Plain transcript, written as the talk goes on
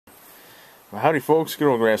Howdy folks, good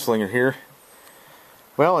old Grasslinger here.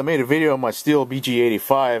 Well, I made a video on my STIHL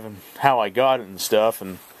BG-85 and how I got it and stuff,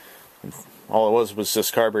 and all it was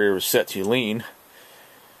this carburetor was set to lean.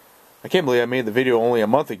 I can't believe I made the video only a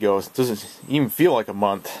month ago. It doesn't even feel like a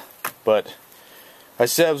month, but I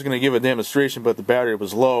said I was going to give a demonstration, but the battery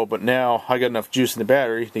was low, but now I got enough juice in the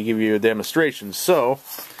battery to give you a demonstration. So,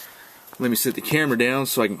 let me set the camera down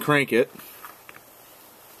so I can crank it.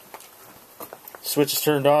 Switch is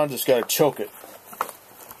turned on, just gotta choke it.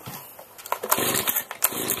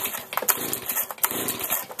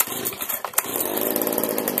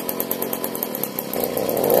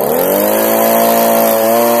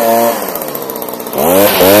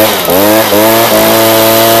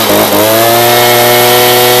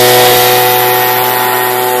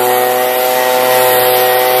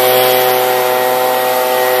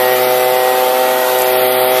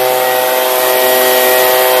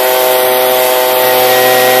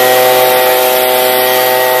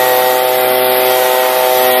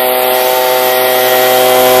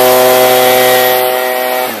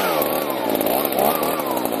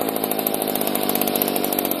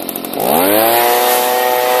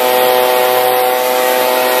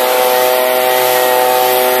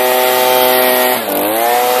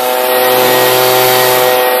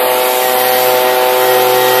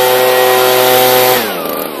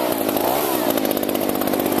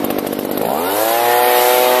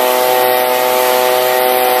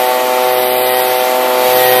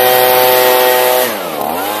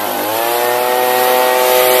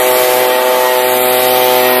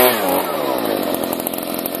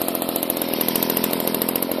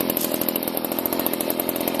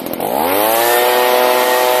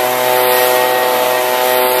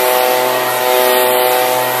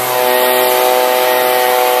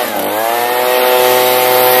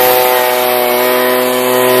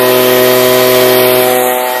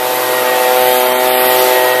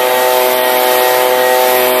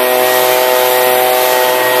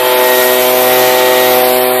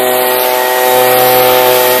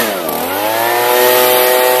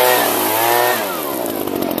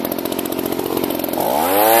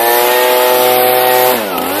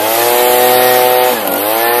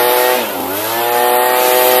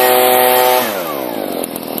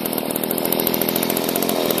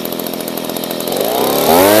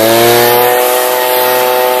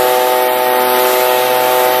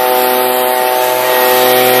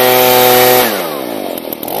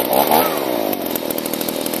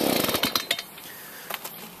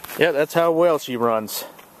 Yeah, that's how well she runs.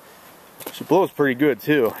 She blows pretty good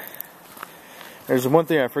too. There's one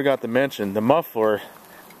thing I forgot to mention. The muffler,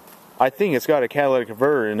 I think it's got a catalytic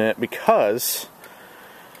converter in it because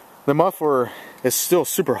the muffler is still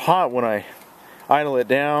super hot when I idle it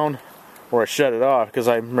down or I shut it off, because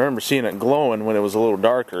I remember seeing it glowing when it was a little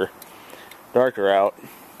darker out.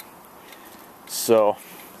 So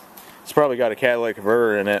it's probably got a catalytic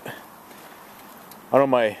converter in it. I know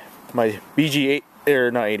my BG-8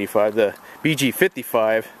 or not 85, the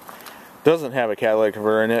BG-55 doesn't have a catalytic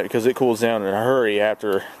converter in it because it cools down in a hurry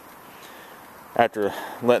after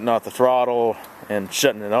letting off the throttle and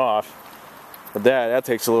shutting it off. But that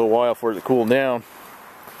takes a little while for it to cool down.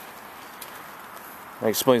 That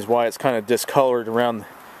explains why it's kind of discolored around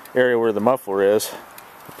the area where the muffler is,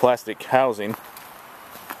 the plastic housing.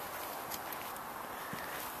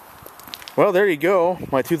 Well, there you go,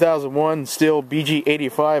 my 2001 STIHL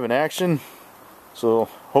BG-85 in action. So,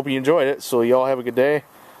 hope you enjoyed it. So, y'all have a good day,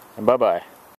 and bye-bye.